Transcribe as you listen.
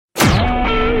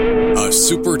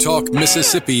SuperTalk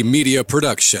Mississippi media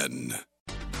production.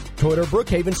 Toyota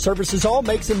Brookhaven services all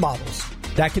makes and models.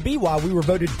 That could be why we were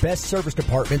voted best service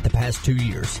department the past 2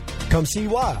 years. Come see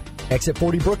why. Exit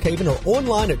 40 Brookhaven or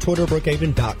online at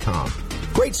ToyotaBrookhaven.com.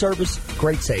 Great service,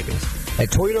 great savings. At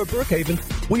Toyota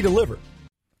Brookhaven, we deliver.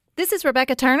 This is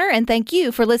Rebecca Turner, and thank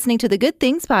you for listening to the Good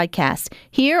Things Podcast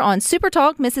here on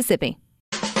SuperTalk Mississippi.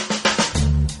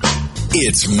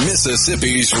 It's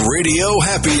Mississippi's Radio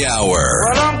Happy Hour.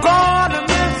 Well, I'm going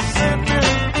to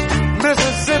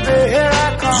Mississippi, here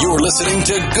I come. You're listening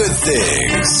to Good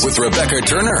Things with Rebecca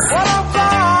Turner. Well, I'm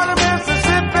going to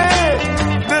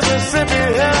Mississippi,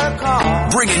 here I come.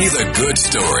 Bringing you the good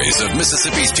stories of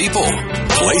Mississippi's people,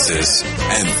 places,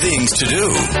 and things to do.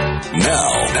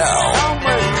 Now,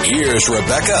 here's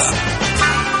Rebecca.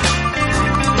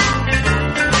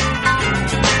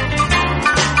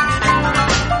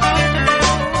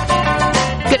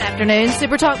 Good afternoon,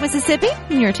 SuperTalk Mississippi.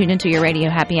 You're tuned into your Radio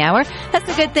Happy Hour. That's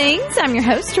the Good Things. I'm your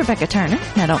host, Rebecca Turner.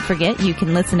 Now, don't forget, you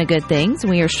can listen to Good Things.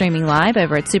 We are streaming live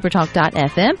over at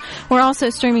supertalk.fm. We're also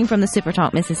streaming from the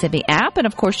SuperTalk Mississippi app. And,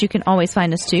 of course, you can always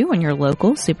find us, too, on your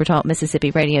local SuperTalk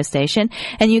Mississippi radio station.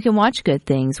 And you can watch Good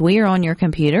Things. We are on your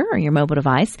computer or your mobile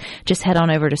device. Just head on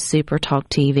over to SuperTalk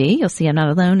TV. You'll see I'm not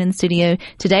alone in the studio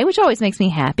today, which always makes me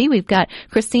happy. We've got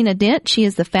Christina Dent. She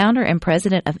is the founder and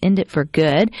president of End It for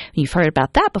Good. You've heard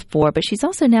about that before, but she's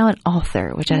also now an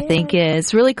author, which I think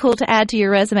is really cool to add to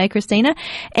your resume, Christina.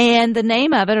 And the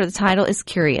name of it, or the title, is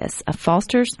Curious, a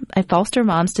foster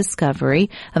mom's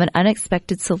discovery of an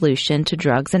unexpected solution to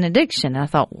drugs and addiction. And I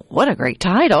thought, what a great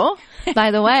title, by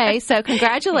the way. So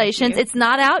congratulations. It's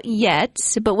not out yet,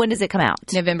 but when does it come out?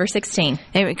 November 16th.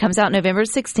 It comes out November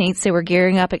 16th, so we're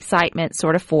gearing up excitement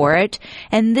sort of for it.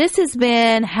 And this has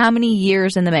been how many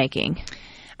years in the making?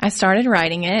 I started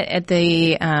writing it at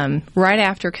the right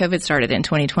after COVID started in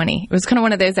 2020. It was kind of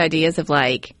one of those ideas of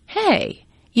like, hey,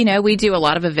 you know, we do a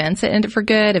lot of events at End It for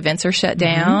Good. Events are shut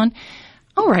down.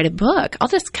 I'll write a book. I'll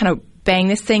just kind of bang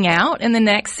this thing out in the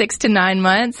next 6 to 9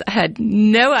 months. I had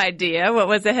no idea what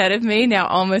was ahead of me. Now,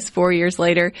 almost 4 years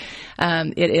later,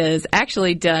 it is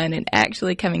actually done and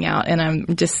actually coming out, and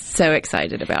I'm just so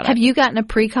excited about it. Have you gotten a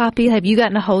pre-copy? Have you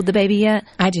gotten to hold the baby yet?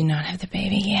 I do not have the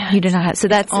baby yet. You do not have. So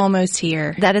that's almost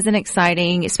here. That is an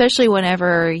exciting, especially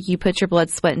whenever you put your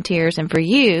blood, sweat, and tears. And for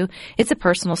you, it's a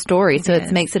personal story, so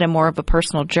it makes it a more of a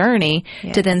personal journey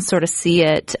to then sort of see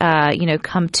it,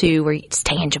 come to where it's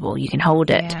tangible. You can hold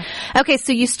it. Yeah. Okay,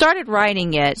 so you started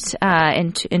writing it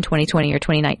in 2020 or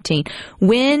 2019.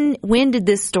 When did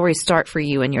this story start for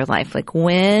you in your life?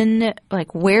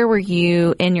 Where were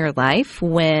you in your life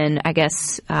when, I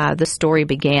guess, the story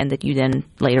began that you then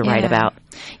later write about?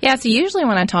 Yeah, so usually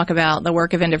when I talk about the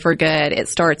work of End It for Good, it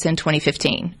starts in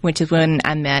 2015, which is when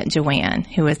I met Joanne,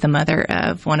 who is the mother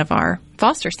of one of our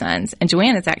foster sons. And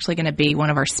Joanne is actually going to be one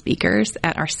of our speakers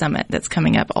at our summit that's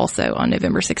coming up also on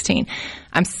November 16.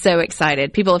 I'm so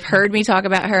excited. People have heard me talk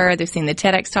about her. They've seen the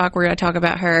TEDx talk where I talk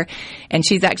about her. And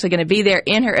she's actually going to be there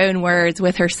in her own words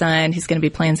with her son, who's going to be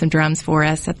playing some drums for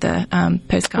us at the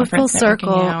post-conference full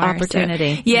circle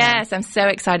opportunity. So, yes, I'm so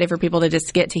excited for people to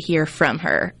just get to hear from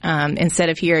her instead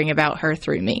of hearing about her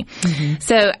through me.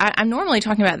 So I'm normally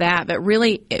talking about that, but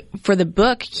really for the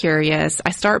book Curious, I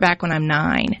start back when I'm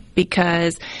 9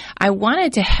 because I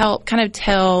wanted to help kind of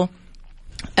tell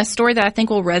a story that I think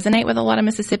will resonate with a lot of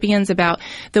Mississippians about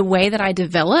the way that I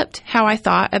developed how I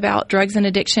thought about drugs and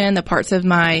addiction, the parts of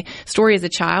my story as a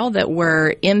child that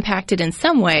were impacted in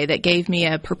some way that gave me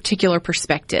a particular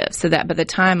perspective, so that by the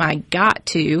time I got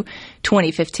to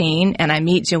 2015 and I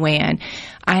meet Joanne,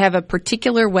 I have a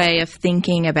particular way of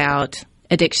thinking about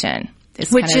addiction.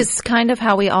 Which is kind of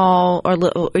how we all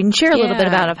and share a little bit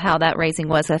about how that raising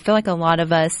was. I feel like a lot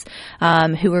of us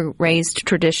who were raised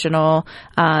traditional,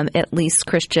 at least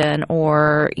Christian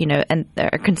or, and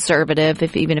are conservative,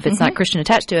 even if it's not Christian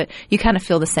attached to it, you kind of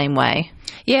feel the same way.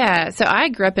 Yeah. So I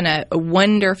grew up in a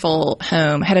wonderful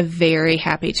home, had a very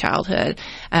happy childhood.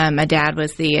 My dad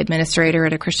was the administrator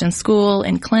at a Christian school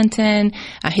in Clinton.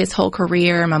 His whole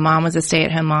career, my mom was a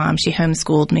stay-at-home mom. She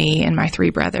homeschooled me and my 3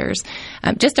 brothers.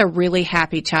 Just a really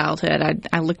happy childhood.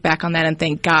 I look back on that and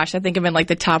think, gosh, I think I'm in like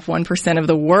the top 1% of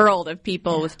the world of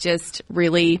people with just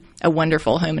really a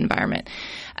wonderful home environment.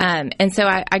 And so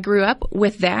I grew up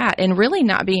with that and really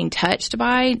not being touched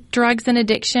by drugs and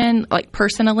addiction, like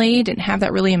personally, didn't have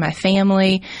that really in my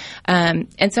family.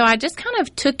 And so I just kind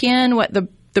of took in what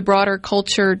the broader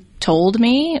culture told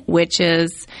me, which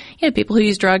is, people who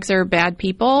use drugs are bad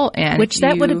people. And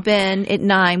that would have been at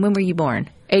 9. When were you born?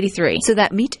 83. So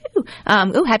that, me too.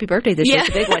 Happy birthday this year. It's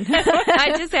a big one.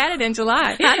 I just had it in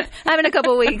July. I'm in a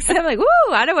couple of weeks. I'm like, woo,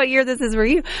 I know what year this is for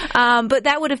you. But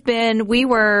that would have been, we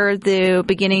were the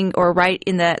beginning or right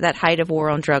in that height of war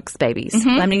on drugs babies.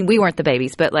 I mean, we weren't the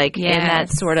babies, but like in that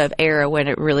sort of era when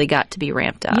it really got to be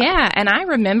ramped up. Yeah. And I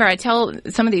remember, I tell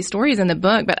some of these stories in the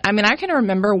book, but I mean, I can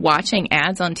remember watching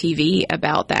ads on TV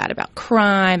about that, about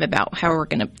crime, about how we're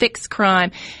going to fix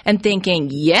crime, and thinking,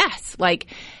 yes, like,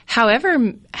 however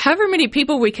many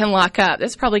people we can lock up,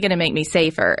 that's probably going to make me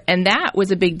safer. And that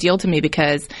was a big deal to me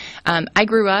because I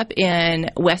grew up in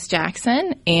West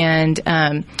Jackson and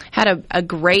had a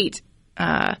great,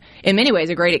 in many ways,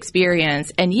 a great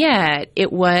experience. And yet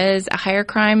it was a higher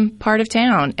crime part of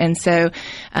town. And so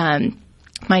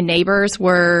my neighbors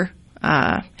were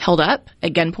held up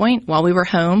at gunpoint while we were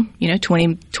home,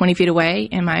 20 feet away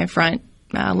in my front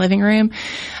living room.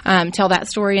 Tell that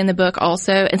story in the book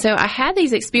also. And so I had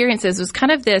these experiences. It was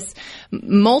kind of this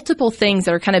multiple things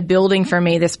that are kind of building for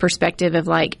me this perspective of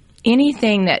like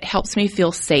anything that helps me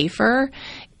feel safer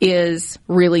is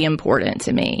really important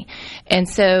to me. And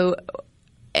so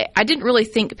I didn't really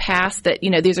think past that,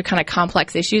 these are kind of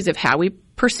complex issues of how we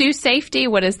pursue safety.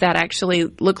 What does that actually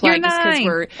look like? You're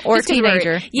 9 or a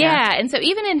teenager. Yeah. And so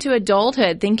even into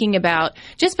adulthood, thinking about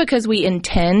just because we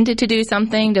intend to do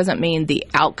something doesn't mean the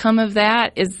outcome of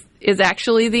that is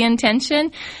actually the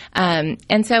intention.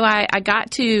 And so I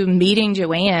got to meeting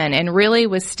Joanne and really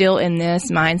was still in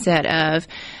this mindset of,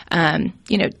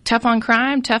 tough on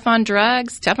crime, tough on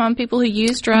drugs, tough on people who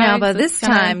use drugs. Now, by this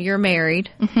time, you're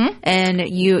married, and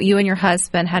you and your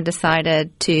husband had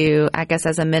decided to, I guess,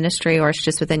 as a ministry or it's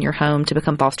just within your home, to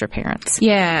become foster parents.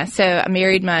 Yeah. So I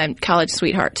married my college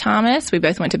sweetheart, Thomas. We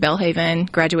both went to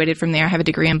Belhaven, graduated from there. I have a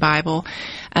degree in Bible.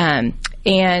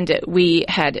 And we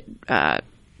had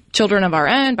children of our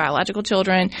own, biological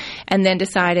children, and then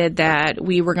decided that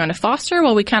we were going to foster.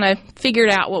 Well, we kind of figured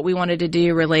out what we wanted to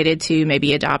do related to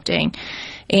maybe adopting.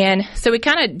 And so we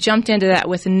kind of jumped into that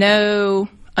with no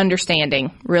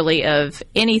understanding really of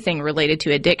anything related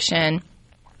to addiction,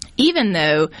 even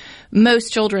though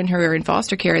most children who are in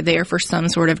foster care are there for some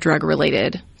sort of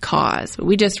drug-related cause. But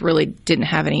we just really didn't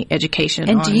have any education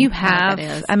on do you what have,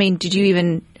 that is. you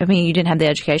didn't have the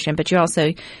education, but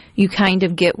you kind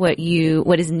of get what you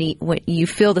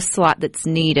fill the slot that's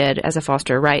needed as a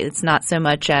foster, right? It's not so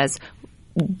much as,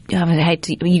 you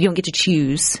don't get to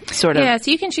choose, sort of. Yeah,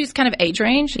 so you can choose kind of age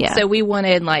range. Yeah. So we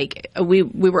wanted, we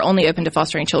were only open to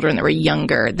fostering children that were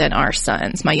younger than our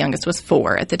sons. My youngest was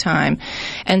 4 at the time.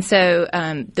 And so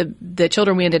the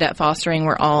children we ended up fostering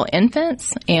were all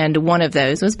infants, and one of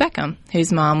those was Beckham,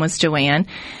 whose mom was Joanne.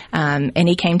 And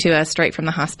he came to us straight from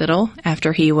the hospital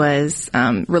after he was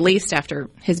released after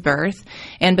his birth.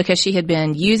 And because she had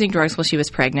been using drugs while she was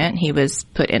pregnant, he was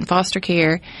put in foster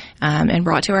care and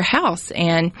brought to our house.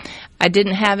 And I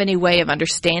didn't have any way of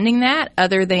understanding that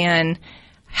other than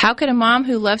how could a mom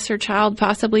who loves her child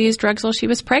possibly use drugs while she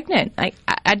was pregnant?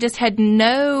 I just had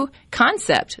no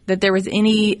concept that there was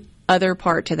any other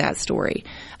part to that story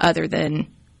other than,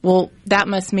 well, that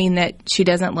must mean that she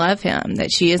doesn't love him,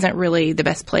 that she isn't really the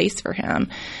best place for him.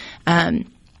 And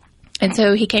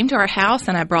so he came to our house,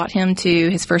 and I brought him to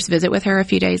his first visit with her a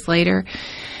few days later.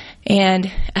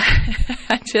 And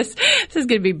this is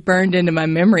going to be burned into my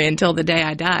memory until the day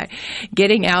I die.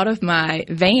 Getting out of my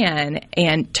van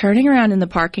and turning around in the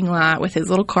parking lot with his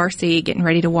little car seat, getting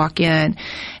ready to walk in.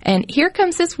 And here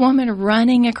comes this woman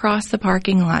running across the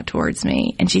parking lot towards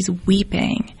me, and she's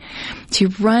weeping. She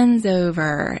runs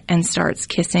over and starts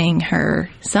kissing her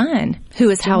son.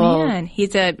 Who is how old?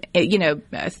 He's 3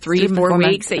 to 4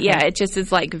 weeks. Okay. Yeah, it just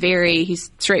is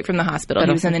he's straight from the hospital.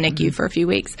 He was in the NICU for a few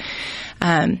weeks.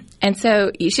 And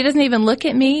so she doesn't even look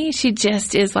at me. She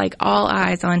just is all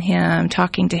eyes on him,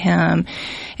 talking to him.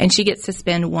 And she gets to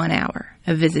spend 1 hour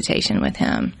of visitation with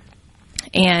him.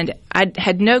 And I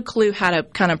had no clue how to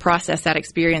kind of process that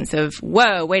experience of,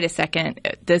 whoa, wait a second,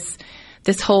 this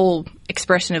whole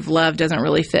expression of love doesn't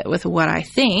really fit with what I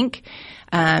think.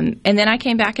 And then I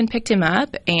came back and picked him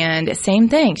up, and same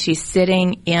thing. She's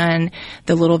sitting in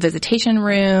the little visitation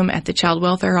room at the child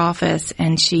welfare office,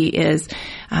 and she is,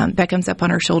 Beckham's up on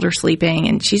her shoulder sleeping,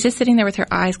 and she's just sitting there with her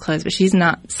eyes closed, but she's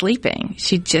not sleeping.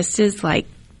 She just is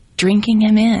drinking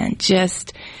him in,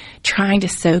 just trying to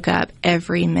soak up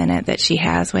every minute that she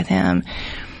has with him.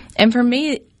 And for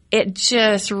me, it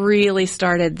just really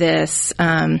started this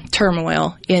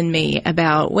turmoil in me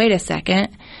about, wait a second,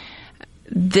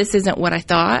 this isn't what I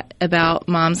thought about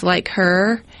moms like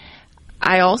her.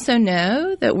 I also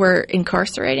know that we're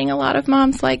incarcerating a lot of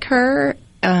moms like her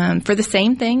for the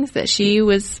same things that she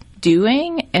was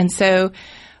doing. And so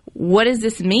what does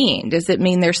this mean? Does it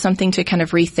mean there's something to kind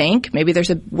of rethink? Maybe there's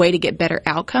a way to get better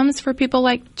outcomes for people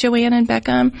like Joanna and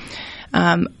Beckham?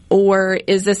 Or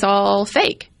is this all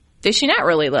fake? Does she not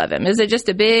really love him? Is it just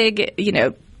a big,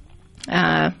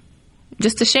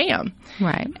 just a sham?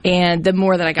 Right. And the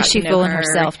more that I got to know her. Is she fooling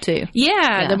herself too?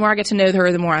 Yeah. The more I got to know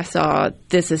her, the more I saw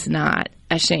this is not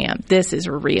a sham. This is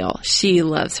real. She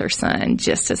loves her son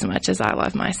just as much as I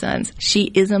love my sons. She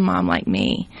is a mom like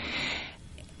me.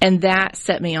 And that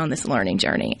set me on this learning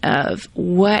journey of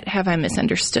what have I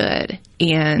misunderstood?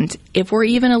 And if we're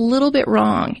even a little bit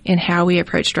wrong in how we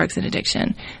approach drugs and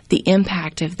addiction, the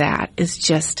impact of that is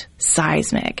just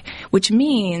seismic, which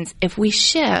means if we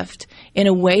shift in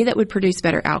a way that would produce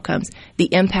better outcomes,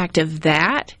 the impact of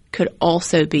that could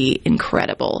also be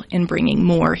incredible in bringing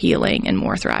more healing and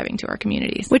more thriving to our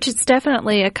communities. Which is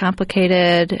definitely a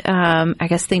complicated,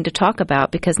 thing to talk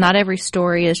about, because not every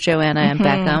story is Joanna and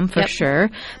Beckham, for sure.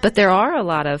 But there are a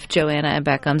lot of Joanna and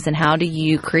Beckhams, and how do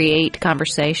you create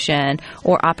conversation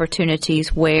or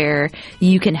opportunities where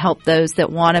you can help those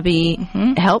that want to be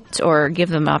helped, or give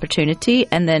them opportunity?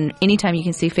 And then anytime you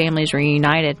can see families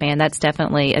reunited, man, that's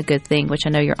definitely a good thing, which I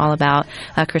know you're all about,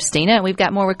 Christina. We've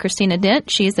got more with Christina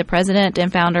Dent. She's the president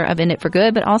and founder of In It for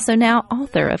Good, but also now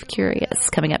author of Curious,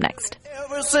 coming up next.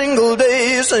 Every single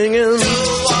day singing.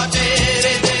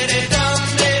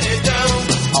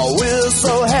 Oh, we're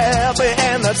so happy,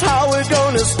 and that's how we're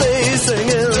gonna stay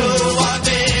singing.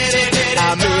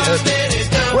 I mean,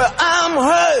 well, I'm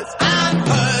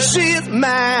hers, she's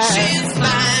mine.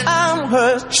 I'm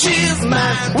hers, she's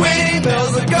mine. Wedding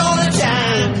bells are gonna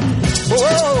chime.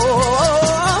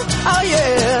 Oh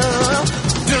yeah.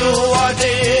 Do what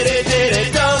did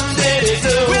it dum did it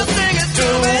do? We'll sing it. Do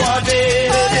what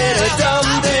did it dum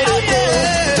did it do?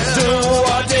 Do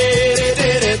what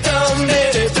did it dum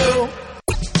did it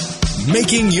do?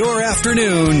 Making your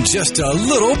afternoon just a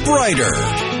little brighter.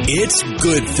 It's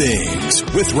Good Things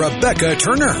with Rebecca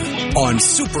Turner on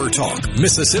SuperTalk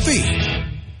Mississippi.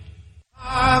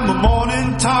 I'm the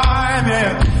morning time,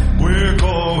 yeah. We're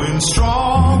going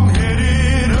strong,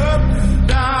 headed up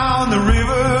down the river.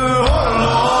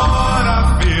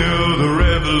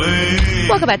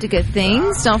 Welcome back to Good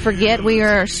Things. Don't forget, we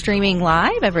are streaming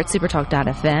live over at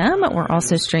supertalk.fm. We're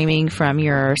also streaming from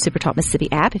your SuperTalk Mississippi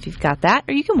app, if you've got that,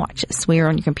 or you can watch us. We are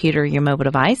on your computer or your mobile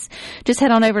device. Just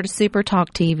head on over to SuperTalk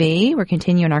TV. We're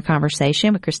continuing our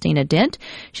conversation with Christina Dent.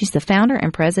 She's the founder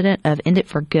and president of End It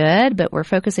for Good, but we're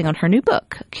focusing on her new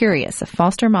book, Curious, a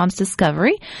foster mom's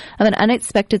discovery of an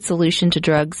unexpected solution to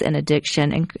drugs and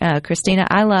addiction. And Christina,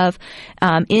 I love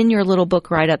in your little book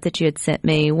write-up that you had sent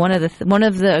me, one of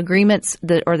the agreements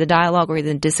or the dialogue or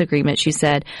the disagreements, you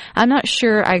said, I'm not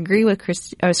sure I agree with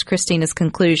Christina's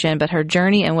conclusion, but her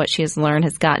journey and what she has learned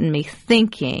has gotten me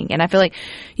thinking. And I feel like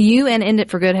you and End It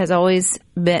for Good has always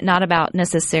been not about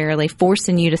necessarily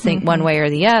forcing you to think one way or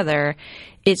the other.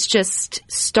 It's just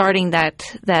starting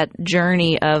that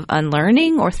journey of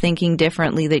unlearning or thinking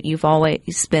differently that you've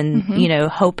always been,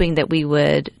 hoping that we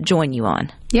would join you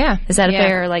on. Yeah. Is that a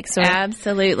fair, sort of?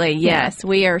 Absolutely. Yes.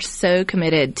 We are so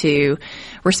committed to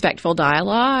respectful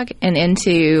dialogue and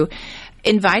into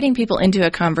inviting people into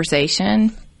a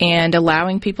conversation and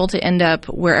allowing people to end up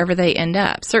wherever they end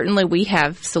up. Certainly we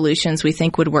have solutions we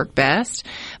think would work best,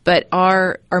 but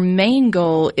our main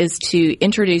goal is to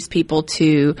introduce people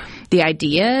to the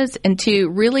ideas and to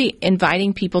really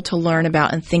inviting people to learn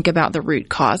about and think about the root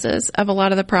causes of a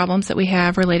lot of the problems that we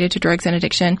have related to drugs and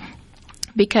addiction.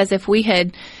 Because if we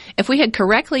had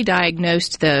correctly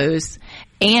diagnosed those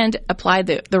and applied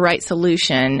the right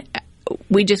solution,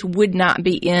 we just would not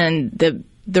be in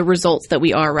the results that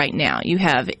we are right now. You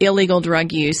have illegal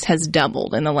drug use has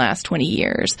doubled in the last 20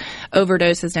 years.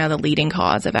 Overdose is now the leading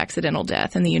cause of accidental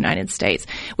death in the United States.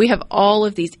 We have all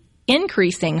of these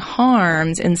increasing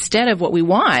harms instead of what we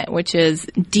want, which is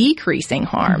decreasing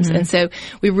harms. And so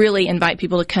we really invite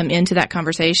people to come into that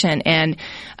conversation and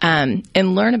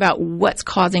learn about what's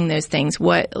causing those things.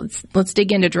 Let's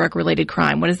dig into drug-related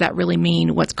crime. What does that really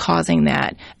mean? What's causing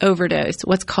that overdose?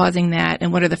 What's causing that?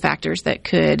 And what are the factors that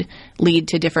could lead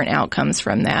to different outcomes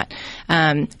from that?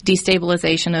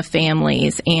 Destabilization of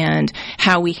families and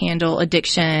how we handle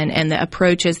addiction and the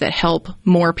approaches that help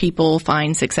more people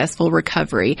find successful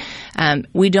recovery.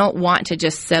 We don't want to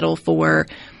just settle for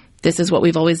this is what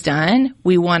we've always done.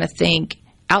 We want to think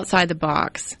outside the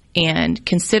box and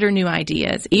consider new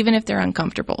ideas, even if they're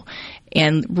uncomfortable,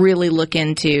 and really look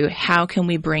into how can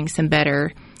we bring some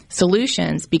better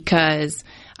solutions, because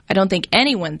I don't think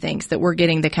anyone thinks that we're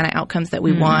getting the kind of outcomes that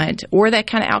we want or that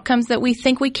kind of outcomes that we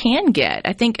think we can get.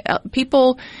 I think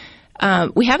people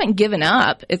we haven't given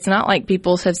up. It's not like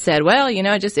people have said, well,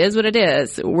 it just is what it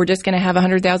is. We're just going to have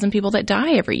 100,000 people that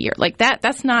die every year. Like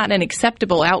that's not an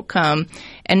acceptable outcome.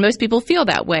 And most people feel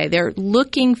that way. They're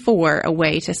looking for a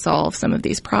way to solve some of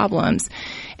these problems.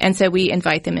 And so we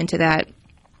invite them into that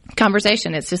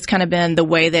conversation. It's just kind of been the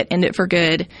way that End It for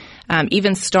Good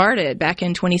even started back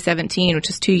in 2017, which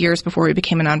is 2 years before we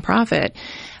became a nonprofit.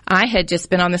 I had just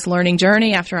been on this learning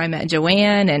journey after I met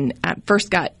Joanne, and I first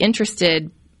got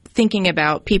interested thinking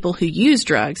about people who use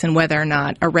drugs and whether or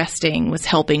not arresting was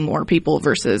helping more people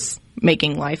versus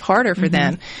making life harder for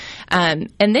them. And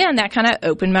then that kind of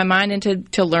opened my mind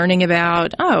into learning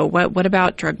about, what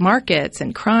about drug markets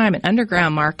and crime and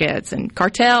underground markets and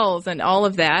cartels and all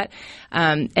of that.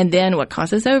 And then what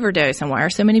causes overdose and why are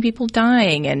so many people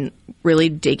dying, and really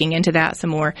digging into that some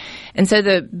more. And so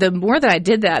the more that I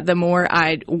did that, the more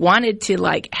I wanted to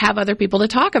have other people to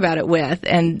talk about it with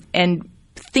and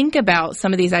think about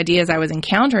some of these ideas I was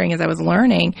encountering as I was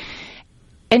learning,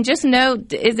 and just know,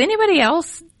 is anybody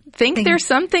else think there's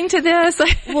something to this?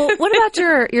 Well, what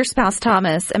about your spouse,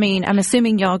 Thomas? I mean, I'm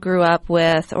assuming y'all grew up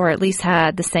with, or at least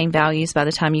had the same values by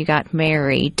the time you got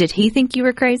married. Did he think you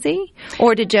were crazy?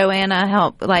 Or did Joanna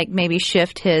help, maybe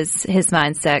shift his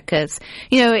mindset? Because,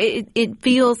 it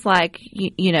feels like,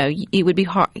 it would be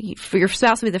hard for your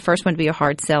spouse to be the first one to be a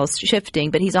hard sell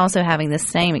shifting, but he's also having the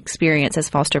same experience as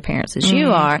foster parents as you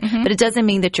are. Mm-hmm. But it doesn't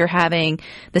mean that you're having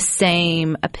the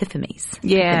same epiphanies.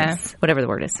 Yeah. Whatever the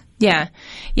word is. Yeah.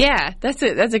 Yeah, that's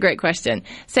a great question.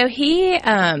 So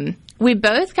we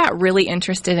both got really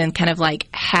interested in kind of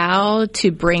how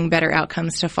to bring better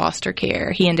outcomes to foster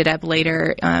care. He ended up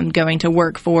later going to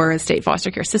work for a state foster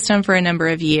care system for a number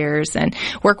of years and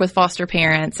work with foster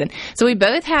parents. And so we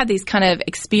both had these kind of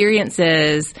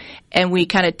experiences, and we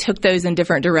kind of took those in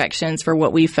different directions for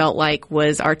what we felt like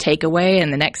was our takeaway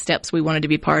and the next steps we wanted to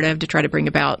be part of to try to bring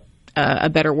about a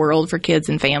better world for kids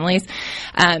and families.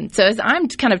 So as I'm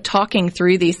kind of talking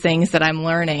through these things that I'm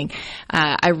learning,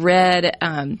 I read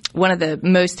one of the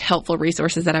most helpful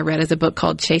resources that I read is a book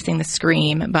called Chasing the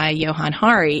Scream by Johann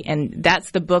Hari, and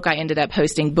that's the book I ended up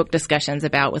hosting book discussions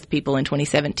about with people in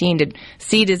 2017 to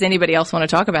see, does anybody else want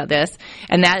to talk about this?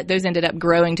 And those ended up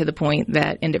growing to the point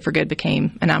that End It for Good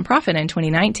became a nonprofit in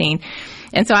 2019.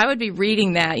 And so I would be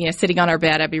reading that, sitting on our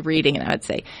bed, I'd be reading, and I would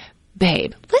say,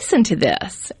 babe, listen to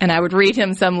this. And I would read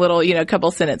him some little, couple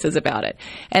sentences about it.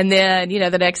 And then,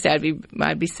 the next day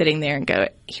I'd be sitting there and go,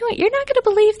 you're not going to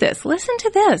believe this. Listen to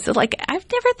this. I've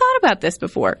never thought about this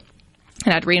before.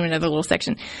 And I'd read him another little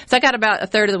section. So I got about a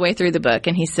third of the way through the book,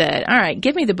 and he said, all right,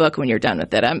 give me the book when you're done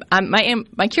with it.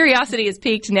 My curiosity is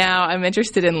piqued now. I'm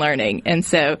interested in learning. And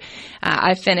so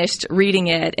I finished reading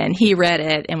it, and he read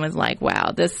it and was like,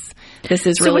 wow, this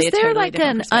is really a totally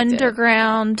different perspective. So was there an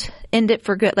underground End It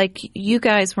for Good? You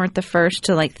guys weren't the first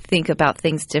to think about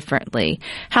things differently.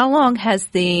 How long has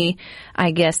the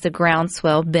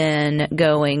groundswell been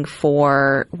going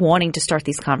for wanting to start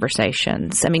these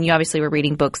conversations? I mean, you obviously were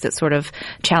reading books that sort of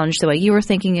challenged the way you were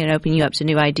thinking and open you up to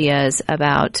new ideas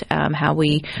about how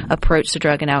we approach the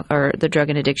drug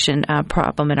and addiction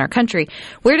problem in our country.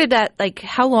 Where did that,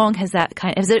 how long has that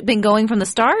has it been going from the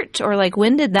start, or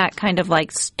when did that kind of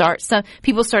start? Some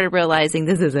people started realizing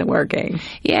this isn't working.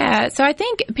 Yeah. So I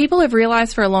think people have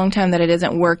realized for a long time that it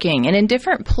isn't working. And in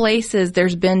different places,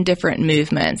 there's been different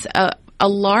movements. A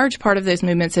large part of those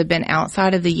movements have been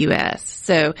outside of the U.S.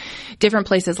 So different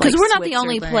places like Switzerland. Because we're not the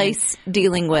only place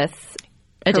dealing with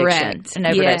addiction and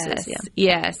overdoses.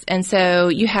 Yes. And so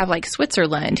you have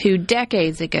Switzerland, who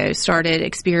decades ago started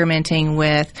experimenting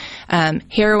with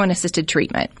heroin-assisted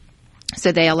treatment.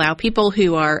 So they allow people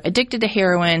who are addicted to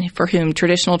heroin, for whom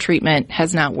traditional treatment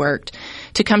has not worked,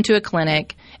 to come to a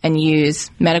clinic and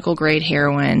use medical-grade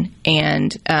heroin,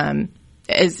 and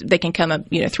they can come up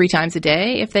 3 times a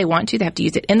day if they want to. They have to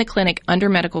use it in the clinic under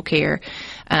medical care.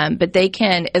 But they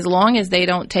can, as long as they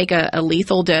don't take a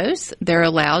lethal dose, they're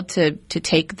allowed to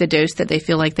take the dose that they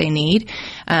feel like they need,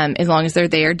 as long as they're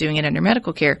there doing it under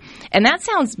medical care. And that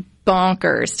sounds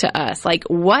bonkers to us.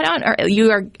 What on earth?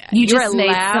 You're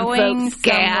allowing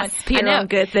gasp. I know.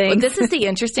 Good things. Well, this is the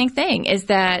interesting thing, is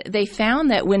that they found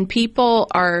that when people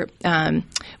are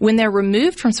when they're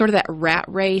removed from sort of that rat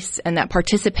race and that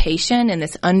participation in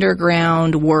this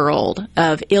underground world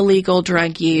of illegal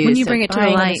drug use, when you bring it to the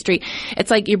light, on the street,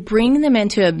 it's you bring them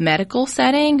into a medical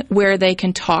setting where they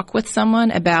can talk with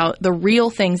someone about the real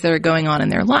things that are going on in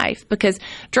their life. Because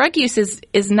drug use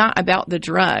is not about the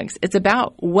drugs. It's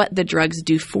about what the drugs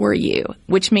do for you,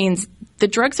 which means the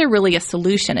drugs are really a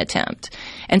solution attempt.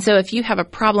 And so if you have a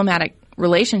problematic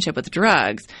relationship with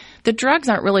drugs, the drugs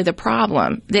aren't really the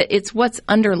problem. It's what's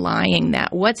underlying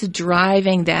that, what's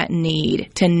driving that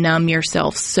need to numb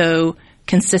yourself so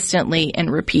consistently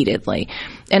and repeatedly.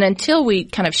 And until we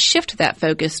kind of shift that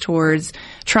focus towards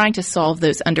trying to solve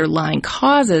those underlying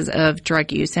causes of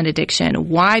drug use and addiction,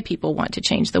 why people want to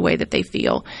change the way that they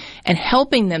feel, and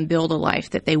helping them build a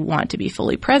life that they want to be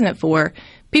fully present for,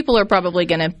 people are probably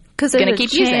going to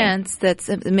keep using. Chance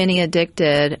that many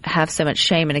addicted have so much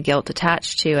shame and a guilt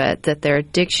attached to it that their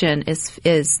addiction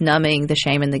is numbing the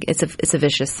shame, and it's a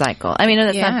vicious cycle. I mean,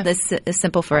 that's not this is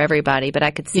simple for everybody, but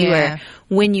I could see where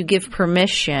when you give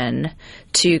permission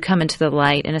to come into the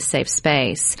light in a safe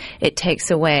space, it takes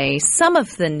away some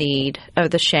of the need or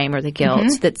the shame or the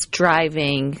guilt that's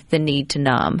driving the need to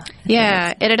numb.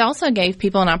 Yeah, and it also gave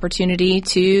people an opportunity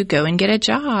to go and get a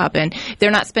job, and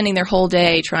they're not spending their whole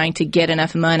day trying to get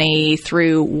enough money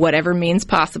through whatever means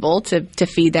possible to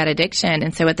feed that addiction.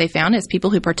 And so what they found is people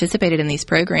who participated in these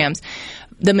programs,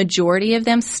 the majority of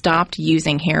them stopped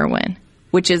using heroin,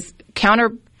 which is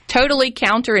totally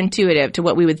counterintuitive to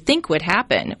what we would think would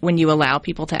happen when you allow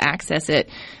people to access it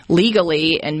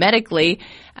legally and medically.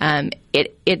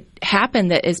 It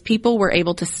happened that as people were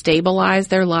able to stabilize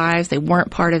their lives, they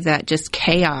weren't part of that just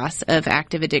chaos of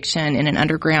active addiction in an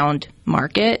underground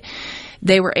market.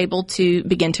 They were able to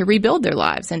begin to rebuild their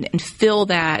lives and fill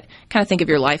that, kind of think of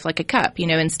your life like a cup. You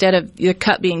know, instead of your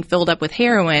cup being filled up with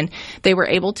heroin, they were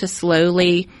able to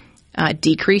slowly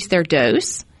decrease their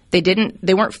dose.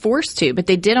 They weren't forced to, but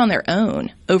they did on their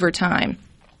own over time.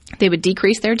 They would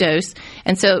decrease their dose.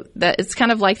 And so that it's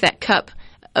kind of like that cup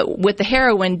with the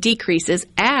heroin decreases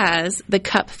as the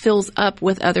cup fills up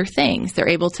with other things. They're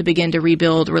able to begin to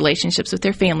rebuild relationships with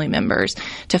their family members,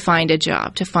 to find a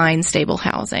job, to find stable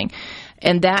housing.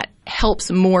 And that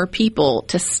helps more people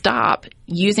to stop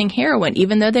using heroin,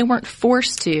 even though they weren't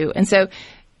forced to. And so,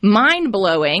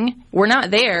 mind-blowing. We're not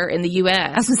there in the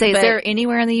U.S. I was going to say, is there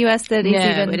anywhere in the U.S. that is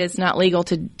even... No, it is not legal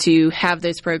to have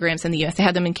those programs in the U.S. They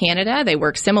have them in Canada. They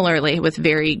work similarly with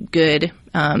very good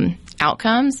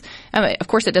outcomes. Of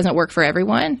course, it doesn't work for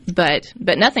everyone, but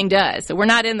nothing does. So we're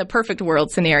not in the perfect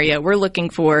world scenario. We're looking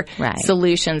for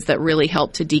solutions that really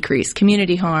help to decrease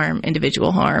community harm,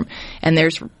 individual harm. And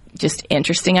there's just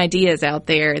interesting ideas out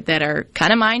there that are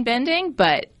kind of mind-bending,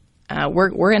 but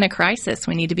we're in a crisis.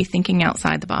 We need to be thinking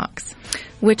outside the box.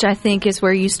 Which I think is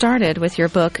where you started with your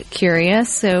book,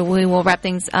 Curious. So we will wrap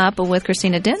things up with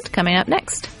Christina Dent coming up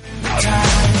next.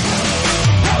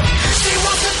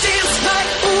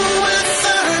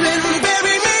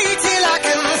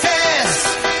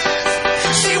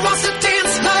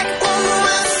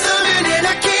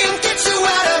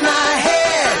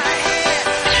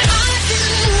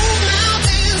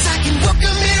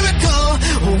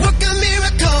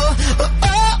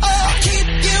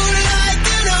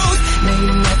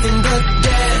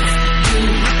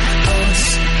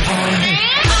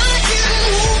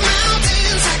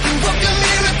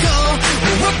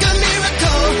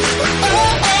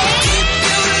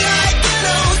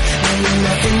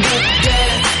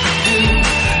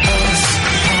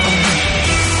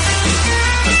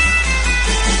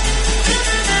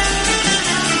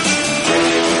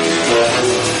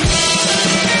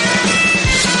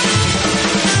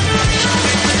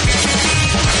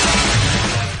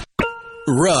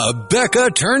 Rebecca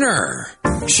Turner.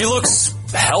 She looks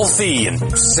healthy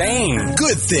and sane.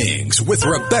 Good Things with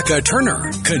Rebecca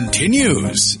Turner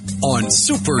continues on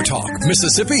SuperTalk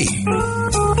Mississippi.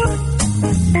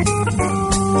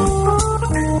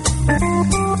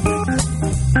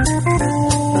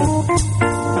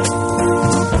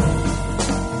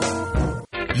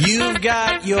 You've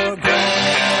got your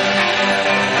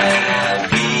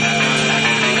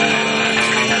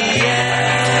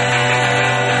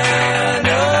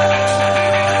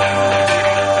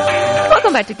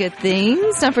Welcome back to Good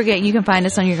Things. Don't forget, you can find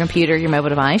us on your computer, your mobile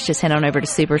device. Just head on over to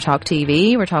SuperTalk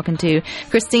TV. We're talking to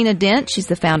Christina Dent. She's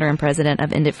the founder and president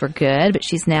of End It for Good, but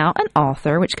she's now an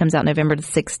author, which comes out November the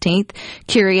 16th.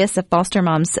 Curious, a foster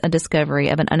mom's discovery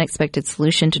of an unexpected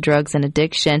solution to drugs and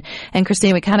addiction. And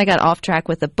Christina, we kind of got off track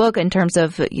with the book in terms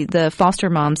of the foster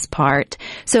mom's part.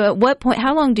 So at what point,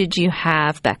 how long did you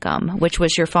have Beckham, which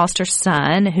was your foster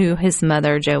son, who his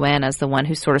mother, Joanna, is the one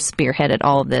who sort of spearheaded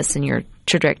all of this in your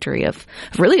trajectory of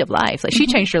life. Like, she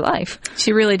changed your life.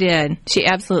 She really did. She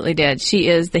absolutely did. She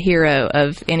is the hero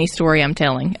of any story I'm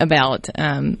telling about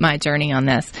my journey on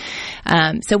this.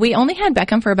 So we only had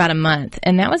Beckham for about a month,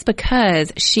 and that was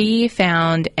because she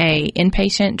found a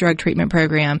inpatient drug treatment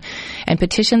program and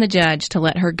petitioned the judge to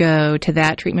let her go to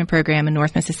that treatment program in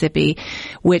North Mississippi,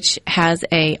 which has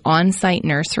a on-site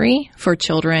nursery for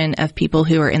children of people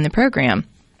who are in the program.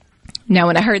 Now,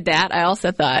 when I heard that, I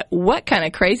also thought, what kind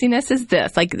of craziness is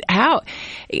this? Like, how?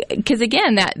 Because,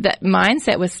 again, that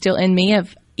mindset was still in me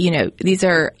of, these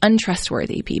are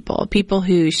untrustworthy people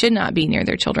who should not be near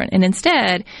their children. And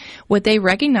instead, what they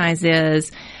recognize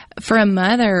is, for a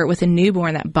mother with a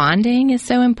newborn, that bonding is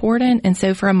so important. And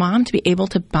so for a mom to be able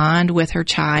to bond with her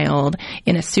child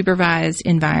in a supervised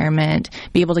environment,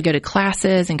 be able to go to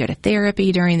classes and go to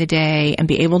therapy during the day, and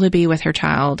be able to be with her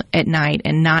child at night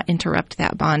and not interrupt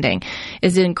that bonding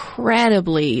is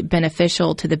incredibly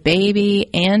beneficial to the baby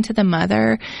and to the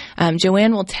mother.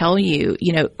 Joanne will tell you,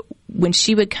 when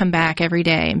she would come back every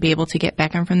day and be able to get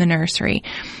Beckham from the nursery,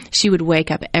 she would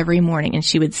wake up every morning and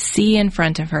she would see in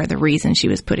front of her the reason she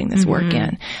was putting this work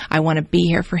in. I want to be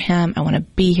here for him. I want to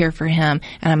be here for him.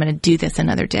 And I'm going to do this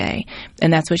another day.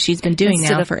 And that's what she's been doing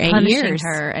now for 8 years. Instead of punishing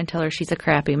her and tell her she's a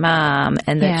crappy mom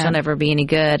and that she'll never be any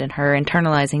good, and her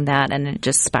internalizing that and it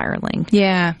just spiraling.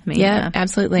 Yeah.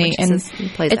 Absolutely. And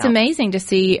it's amazing to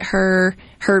see her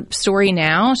story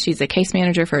now. She's a case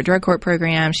manager for a drug court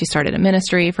program. She started a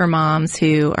ministry for moms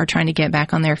who are trying to get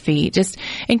back on their feet. Just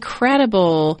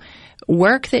incredible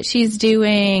work that she's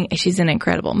doing. She's an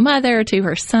incredible mother to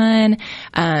her son.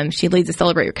 She leads a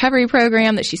Celebrate Recovery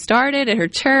program that she started at her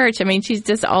church. I mean, she's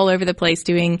just all over the place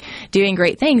doing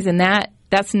great things. And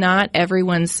that's not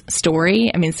everyone's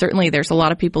story. I mean, certainly there's a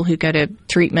lot of people who go to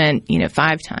treatment,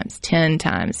 5 times, 10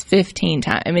 times, 15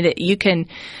 times. I mean,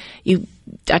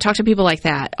 I talk to people like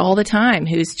that all the time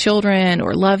whose children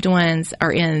or loved ones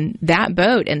are in that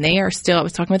boat, and they are still. I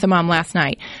was talking with a mom last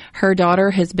night. Her daughter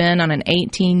has been on an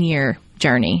 18-year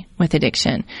journey with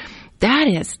addiction. That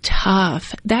is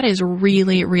tough. That is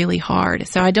really, really hard.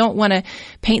 So I don't want to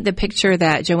paint the picture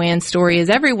that Joanne's story is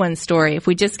everyone's story if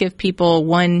we just give people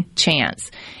one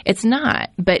chance. It's not,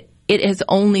 but it has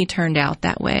only turned out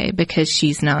that way because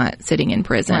she's not sitting in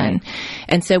prison. Right.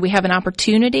 And so we have an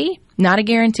opportunity, not a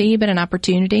guarantee, but an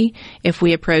opportunity if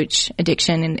we approach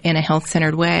addiction in a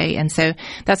health-centered way. And so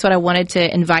that's what I wanted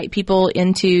to invite people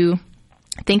into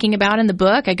thinking about in the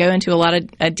book. I go into a lot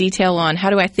of detail on how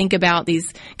do I think about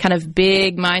these kind of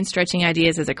big mind-stretching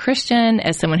ideas as a Christian,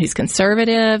 as someone who's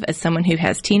conservative, as someone who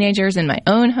has teenagers in my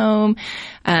own home.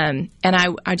 And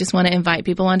I just want to invite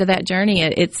people onto that journey.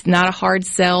 It's not a hard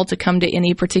sell to come to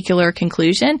any particular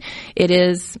conclusion. It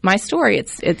is my story.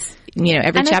 It's every chapter starts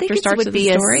with a story. And I think it would be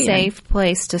a safe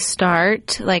place to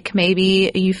start. Like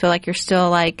maybe you feel like you're still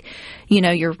like,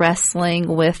 you're wrestling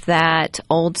with that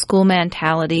old school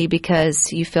mentality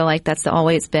because you feel like that's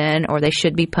always been, or they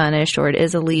should be punished, or it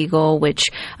is illegal, which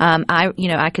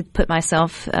I could put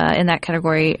myself in that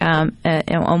category on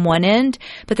one end.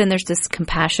 But then there's this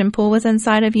compassion pool within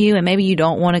inside of you, and maybe you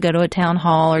don't want to go to a town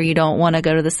hall, or you don't want to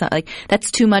go to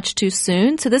that's too much too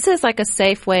soon. So this is like a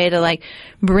safe way to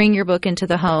bring your book into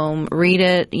the home, read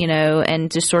it,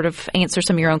 and just sort of answer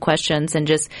some of your own questions and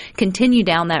just continue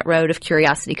down that road of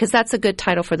curiosity, because that's a good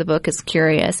title for the book, is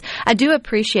Curious. I do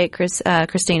appreciate,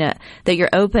 Christina, that you're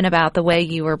open about the way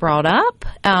you were brought up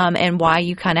and why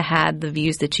you kind of had the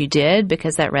views that you did,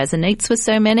 because that resonates with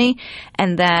so many,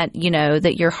 and that,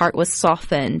 that your heart was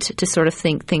softened to sort of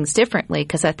think things differently,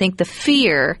 because I think the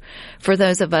fear for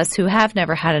those of us who have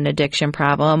never had an addiction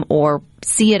problem or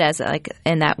see it as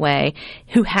in that way,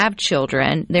 who have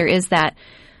children, there is that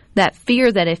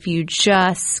fear that if you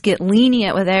just get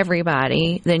lenient with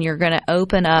everybody, then you're going to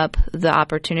open up the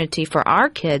opportunity for our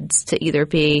kids to either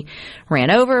be ran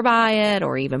over by it,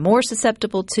 or even more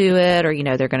susceptible to it, or,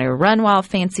 they're going to run wild,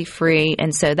 fancy free.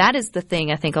 And so that is the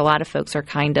thing I think a lot of folks are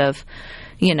kind of,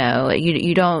 you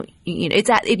don't,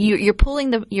 you're pulling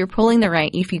the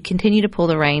rein. If you continue to pull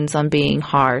the reins on being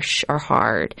harsh or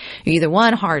hard, you're either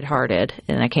one hard-hearted,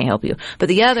 and I can't help you, but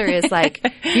the other is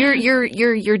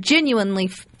you're genuinely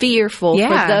fearful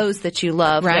for those that you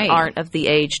love that aren't of the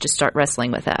age to start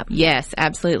wrestling with that. Yes,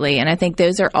 absolutely. And I think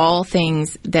those are all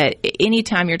things that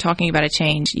anytime you're talking about a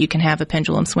change, you can have a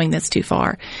pendulum swing that's too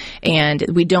far. And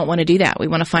we don't want to do that. We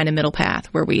want to find a middle path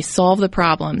where we solve the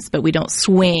problems, but we don't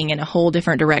swing in a whole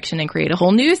different direction and create a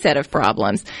whole new set of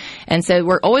problems. And so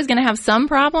we're always going to have some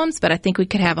problems, but I think we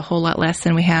could have a whole lot less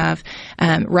than we have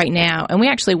right now. And we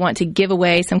actually want to give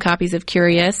away some copies of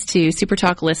Curious to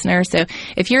SuperTalk listeners. So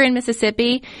if you're in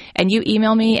Mississippi and you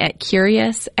email me at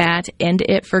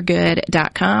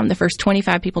curious@enditforgood.com, the first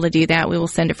 25 people to do that, we will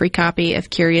send a free copy of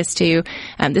Curious to.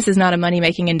 This is not a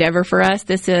money-making endeavor for us.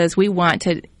 We want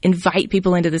to invite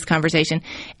people into this conversation.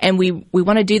 And we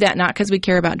want to do that not because we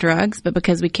care about drugs, but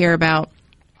because we care about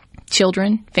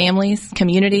children, families,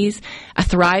 communities, a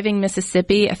thriving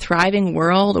Mississippi, a thriving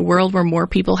world, a world where more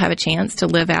people have a chance to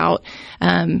live out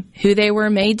who they were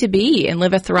made to be and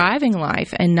live a thriving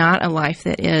life, and not a life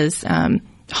that is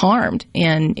harmed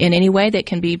in any way that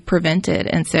can be prevented.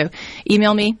 And so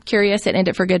email me,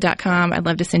 curious@enditforgood.com. I'd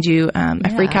love to send you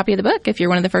a free copy of the book if you're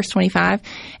one of the first 25.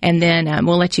 And then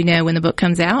we'll let you know when the book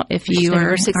comes out if you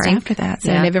are after that.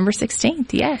 So November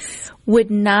 16th, yes. Would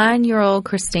 9-year-old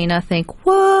Christina think,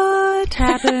 what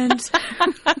happened?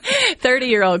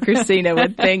 30-year-old Christina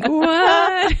would think,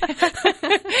 what?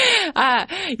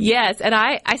 Yes. And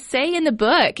I say in the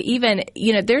book, even,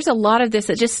 there's a lot of this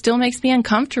that just still makes me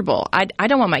uncomfortable. I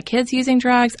don't want my kids using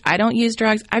drugs. I don't use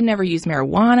drugs. I've never used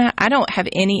marijuana. I don't have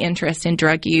any interest in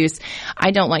drug use. I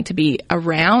don't like to be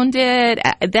around it.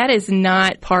 That is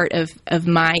not part of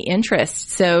my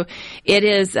interest. So it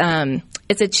is,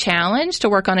 it's a challenge to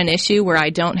work on an issue where I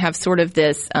don't have sort of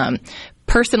this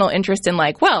personal interest in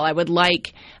I would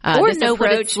like this know approach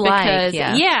what it's like,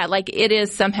 because it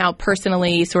is somehow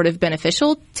personally sort of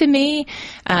beneficial to me.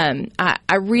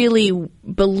 I really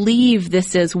believe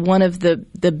this is one of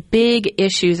the big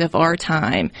issues of our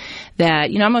time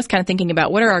that, I'm always kind of thinking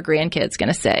about what are our grandkids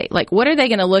going to say? What are they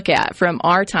going to look at from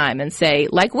our time and say,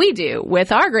 like we do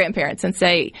with our grandparents, and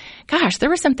say, gosh, there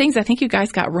were some things I think you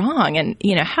guys got wrong. And,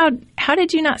 how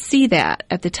did you not see that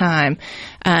at the time?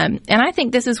 And I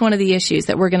think this is one of the issues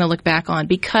that we're going to look back on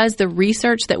because the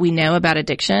research that we know about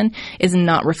addiction is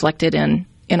not reflected in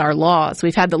our laws.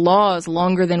 We've had the laws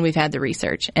longer than we've had the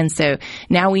research. And so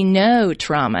now we know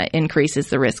trauma increases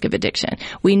the risk of addiction.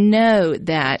 We know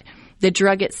that the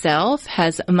drug itself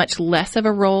has much less of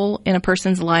a role in a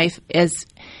person's life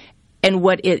and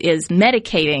what it is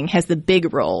medicating has the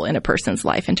big role in a person's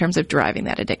life in terms of driving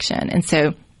that addiction. And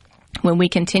so when we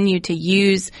continue to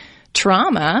use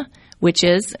trauma, which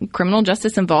is criminal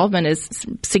justice involvement is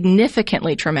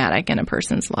significantly traumatic in a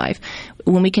person's life.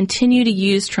 When we continue to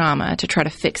use trauma to try to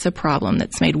fix a problem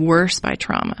that's made worse by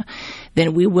trauma,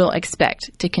 then we will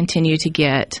expect to continue to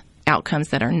get outcomes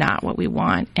that are not what we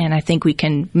want. And I think we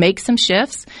can make some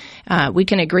shifts. We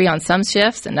can agree on some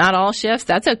shifts and not all shifts.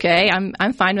 That's okay.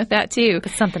 I'm fine with that too.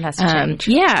 But something has to change.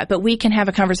 But we can have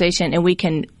a conversation and we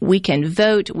can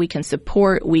vote, we can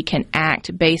support, we can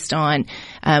act based on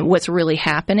what's really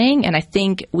happening. And I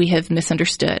think we have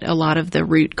misunderstood a lot of the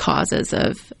root causes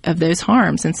of those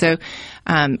harms. And so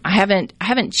I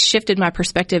haven't shifted my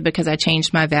perspective because I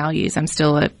changed my values. I'm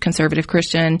still a conservative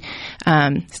Christian.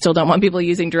 Still don't want people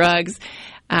using drugs.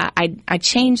 I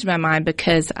changed my mind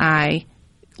because I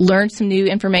learned some new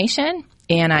information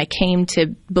and I came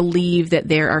to believe that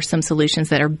there are some solutions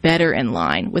that are better in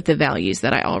line with the values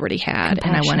that I already had.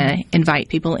 And I want to invite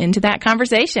people into that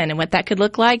conversation and what that could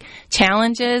look like,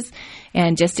 challenges,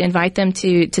 and just invite them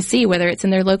to see whether it's in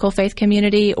their local faith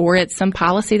community or it's some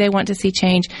policy they want to see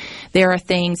change. There are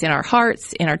things in our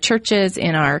hearts, in our churches,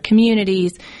 in our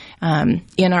communities,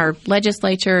 in our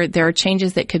legislature. There are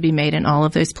changes that could be made in all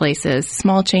of those places,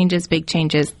 small changes, big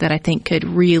changes that I think could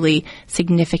really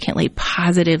significantly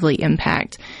positively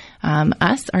impact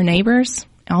us, our neighbors,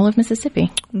 all of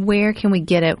Mississippi. Where can we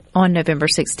get it on November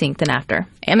 16th and after?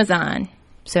 Amazon.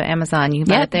 So Amazon, you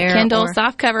got it there? Kindle,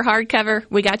 softcover, hardcover,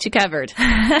 we got you covered.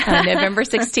 November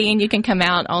 16, you can come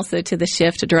out also to the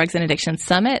Shift Drugs and Addiction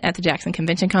Summit at the Jackson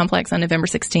Convention Complex on November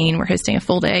 16. We're hosting a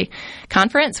full-day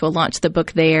conference. We'll launch the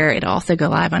book there. It'll also go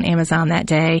live on Amazon that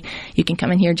day. You can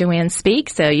come and hear Joanne speak,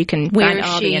 so you can find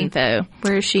all the info.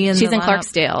 Where is she in She's the in lineup?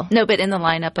 Clarksdale. No, but in the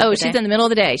lineup of the day. She's in the middle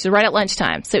of the day. She's right at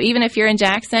lunchtime. So even if you're in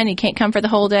Jackson, you can't come for the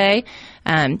whole day,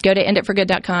 go to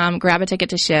enditforgood.com, grab a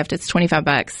ticket to Shift. It's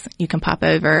 $25. You can pop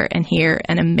over and hear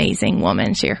an amazing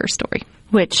woman share her story.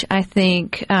 Which I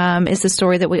think is the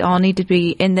story that we all need to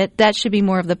be, and that should be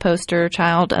more of the poster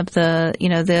child of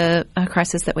the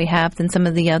crisis that we have than some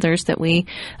of the others that we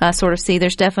sort of see.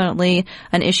 There's definitely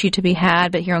an issue to be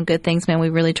had, but here on Good Things, man, we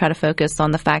really try to focus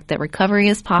on the fact that recovery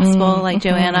is possible, like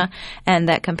Joanna, and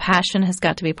that compassion has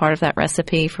got to be part of that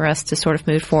recipe for us to sort of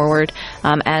move forward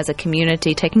as a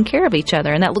community, taking care of each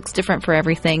other. And that looks different for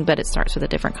everything, but it starts with a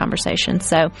different conversation.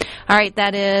 So, all right,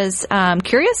 that is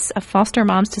Curious, a foster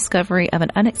mom's discovery of an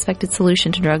unexpected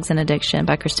solution to drugs and addiction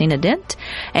by Christina Dent.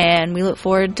 And we look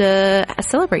forward to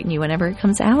celebrating you whenever it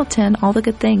comes out and all the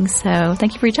good things. So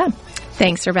thank you for your time.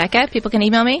 Thanks, Rebecca. People can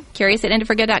email me,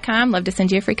 curious@enditforgood.com. Love to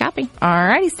send you a free copy. All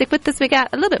righty, stick with us. We got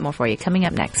a little bit more for you coming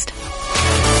up next.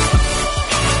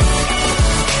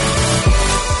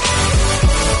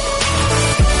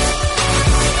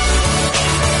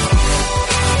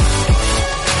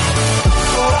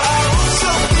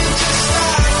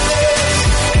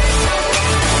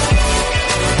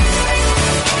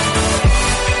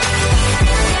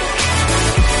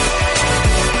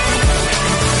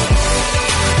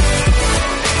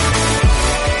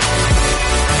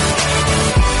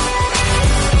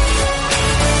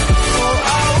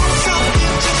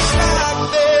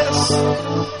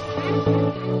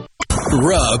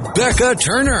 Rebecca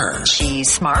Turner.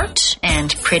 She's smart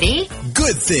and pretty.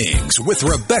 Good Things with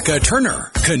Rebecca Turner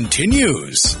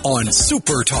continues on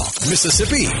SuperTalk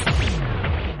Mississippi.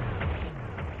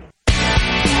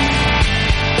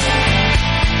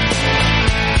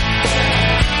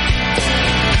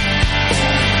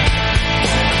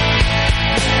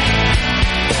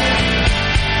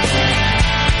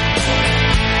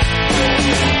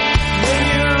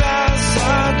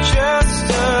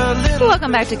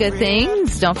 Welcome back to Good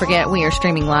Things. Don't forget we are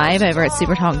streaming live over at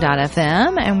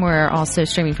supertalk.fm, and we're also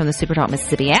streaming from the SuperTalk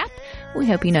Mississippi app. We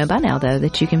hope you know by now, though,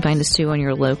 that you can find us too on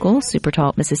your local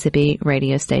SuperTalk Mississippi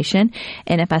radio station.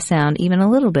 And if I sound even a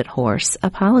little bit hoarse,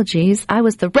 apologies. I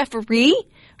was the referee,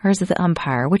 or is it the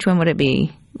umpire? Which one would it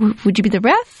be? Would you be the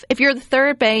ref? If you're the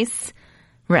third base,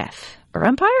 ref. Or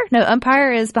umpire? No,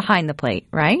 umpire is behind the plate,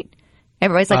 right?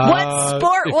 Everybody's like, what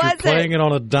sport was it? If you're playing it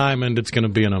on a diamond, it's going to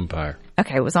be an umpire.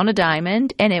 Okay, it was on a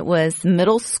diamond, and it was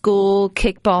middle school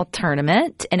kickball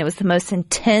tournament, and it was the most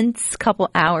intense couple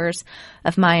hours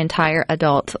of my entire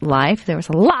adult life. There was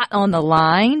a lot on the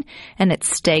line and at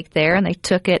stake there, and they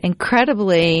took it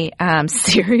incredibly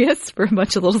serious for a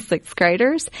bunch of little sixth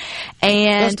graders.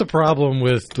 And that's the problem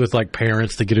with like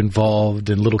parents that get involved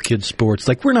in little kids' sports.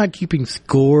 Like, we're not keeping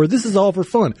score. This is all for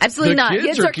fun. Absolutely not.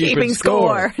 Kids are keeping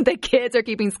score. The kids are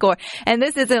keeping score. And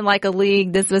this isn't like a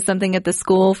league. This was something at the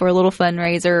school for a little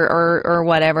fundraiser or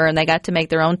whatever, and they got to make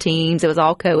their own teams. It was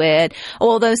all co-ed,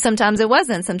 although sometimes it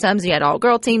wasn't. Sometimes you had all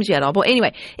girl teams, you had all boy.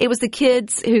 Anyway, it was the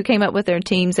kids who came up with their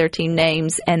teams, their team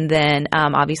names, and then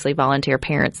obviously volunteer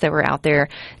parents that were out there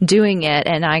doing it.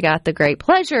 And I got the great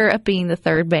pleasure of being the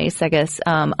third base, I guess,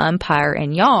 umpire.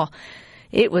 And y'all,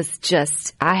 it was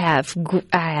just, I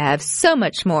have so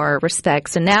much more respect.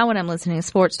 So now when I'm listening to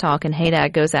sports talk and Hey Dad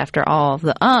goes after all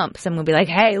the umps, I'm going to be like,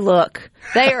 hey, look,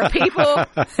 they are people.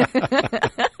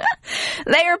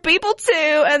 They are people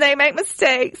too, and they make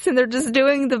mistakes, and they're just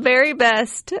doing the very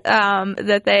best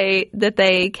that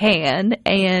they can.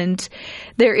 And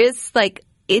there is like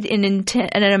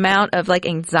an amount of like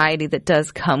anxiety that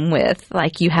does come with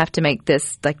like you have to make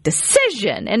this like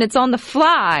decision, and it's on the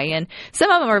fly, and some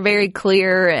of them are very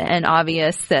clear and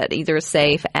obvious that either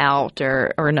safe, out,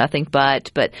 or nothing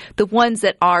but the ones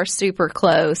that are super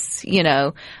close, you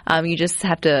just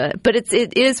have to. But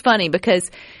it is funny because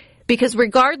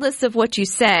regardless of what you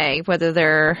say, whether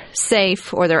they're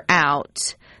safe or they're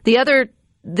out, the other.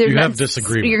 You have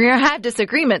disagreements. You're going to have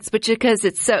disagreements, but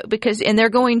and they're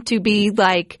going to be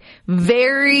like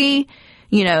very,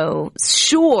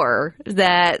 sure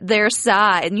that their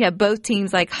side, and you have both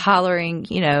teams like hollering,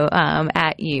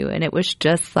 at you. And it was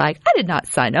just like, I did not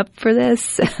sign up for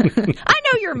this. I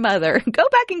know your mother. Go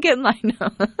back and get in line.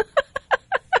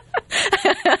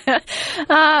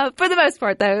 For the most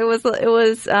part, though, it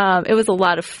was a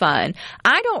lot of fun.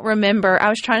 I don't remember. I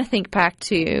was trying to think back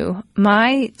to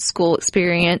my school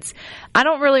experience. I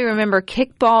don't really remember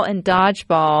kickball and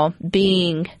dodgeball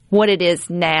being what it is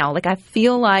now. Like, I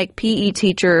feel like PE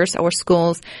teachers or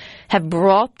schools have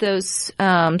brought those,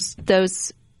 I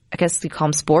guess you call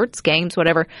them sports, games,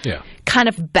 whatever, kind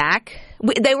of back.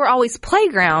 They were always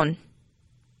playground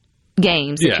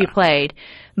games that you played.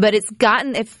 But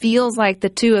it feels like the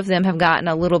two of them have gotten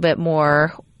a little bit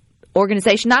more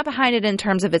organization, not behind it in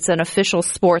terms of it's an official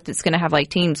sport that's going to have like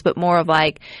teams, but more of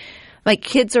like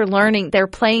kids are learning, they're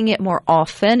playing it more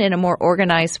often in a more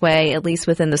organized way, at least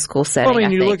within the school setting. Well, I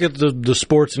mean, you look at the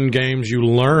sports and games you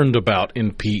learned about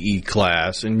in PE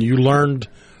class, and you learned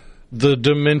the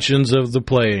dimensions of the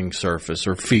playing surface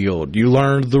or field. You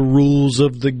learned the rules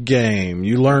of the game.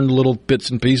 You learned little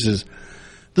bits and pieces.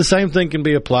 The same thing can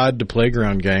be applied to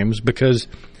playground games, because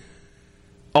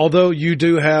although you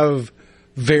do have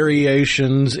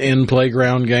variations in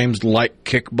playground games like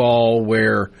kickball,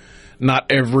 where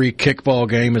not every kickball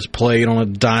game is played on a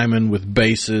diamond with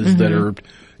bases that are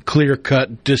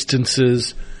clear-cut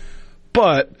distances,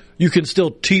 but you can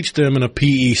still teach them in a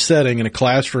PE setting, in a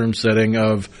classroom setting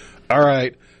of, all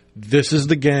right, this is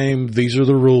the game, these are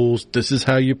the rules, this is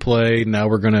how you play, now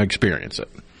we're going to experience it.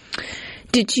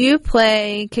 Did you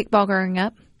play kickball growing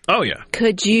up? Oh yeah.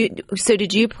 Did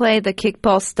you play the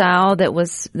kickball style that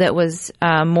was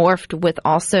morphed with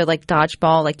also like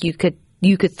dodgeball? Like you could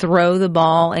throw the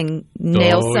ball and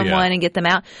nail someone and get them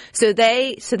out. So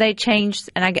they changed,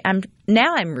 and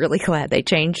I'm really glad they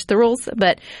changed the rules.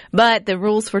 But the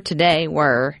rules for today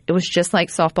it was just like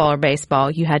softball or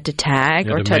baseball. You had to tag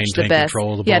or touch the best.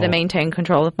 You had to maintain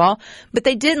control of the ball. But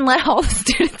they didn't let all the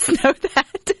students know that.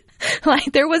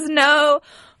 Like, there was no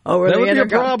over the intercom. That would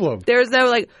be a problem. There was no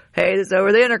like, hey, this is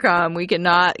over the intercom. We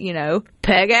cannot,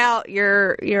 peg out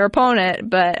your opponent.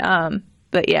 But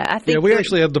But yeah, I think we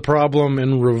actually had the problem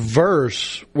in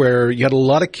reverse where you had a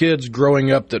lot of kids growing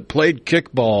up that played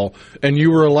kickball and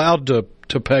you were allowed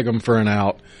to peg them for an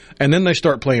out. And then they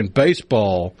start playing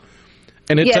baseball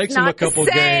and it takes them a couple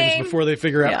games before they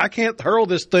figure out, I can't hurl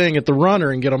this thing at the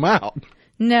runner and get them out.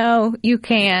 No, you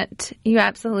can't. You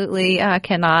absolutely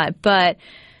cannot. But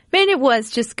man, it was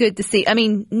just good to see. I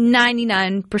mean,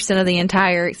 99% of the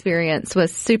entire experience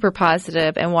was super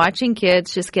positive, and watching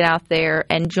kids just get out there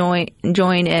and join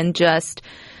in just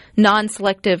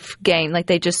non-selective game. Like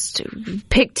they just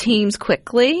picked teams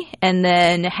quickly and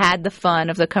then had the fun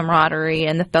of the camaraderie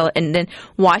and and then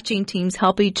watching teams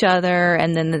help each other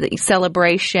and then the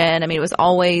celebration. I mean, it was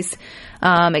always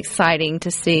exciting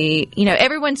to see,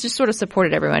 everyone's just sort of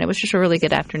supported everyone. It was just a really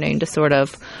good afternoon to sort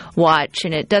of watch,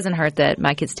 and it doesn't hurt that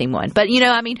my kids' team won. But,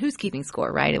 who's keeping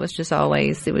score, right? It was just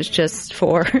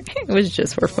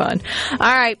for fun. All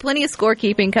right, plenty of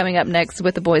scorekeeping coming up next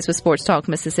with the boys with Sports Talk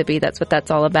Mississippi. That's what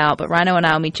that's all about. But Rhino and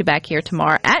I will meet you back here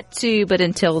tomorrow at 2. But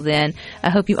until then,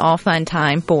 I hope you all find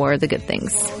time for the good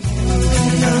things. Good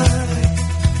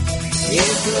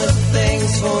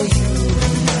things for you.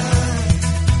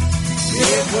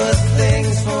 Good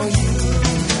things for you.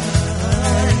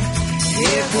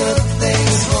 Good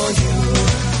things for you.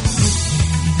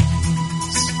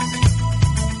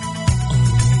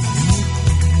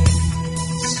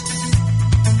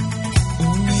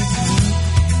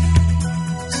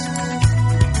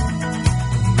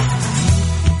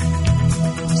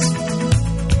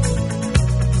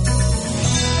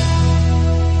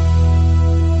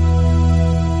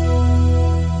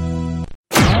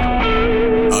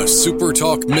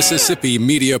 SuperTalk Mississippi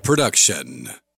Media Production.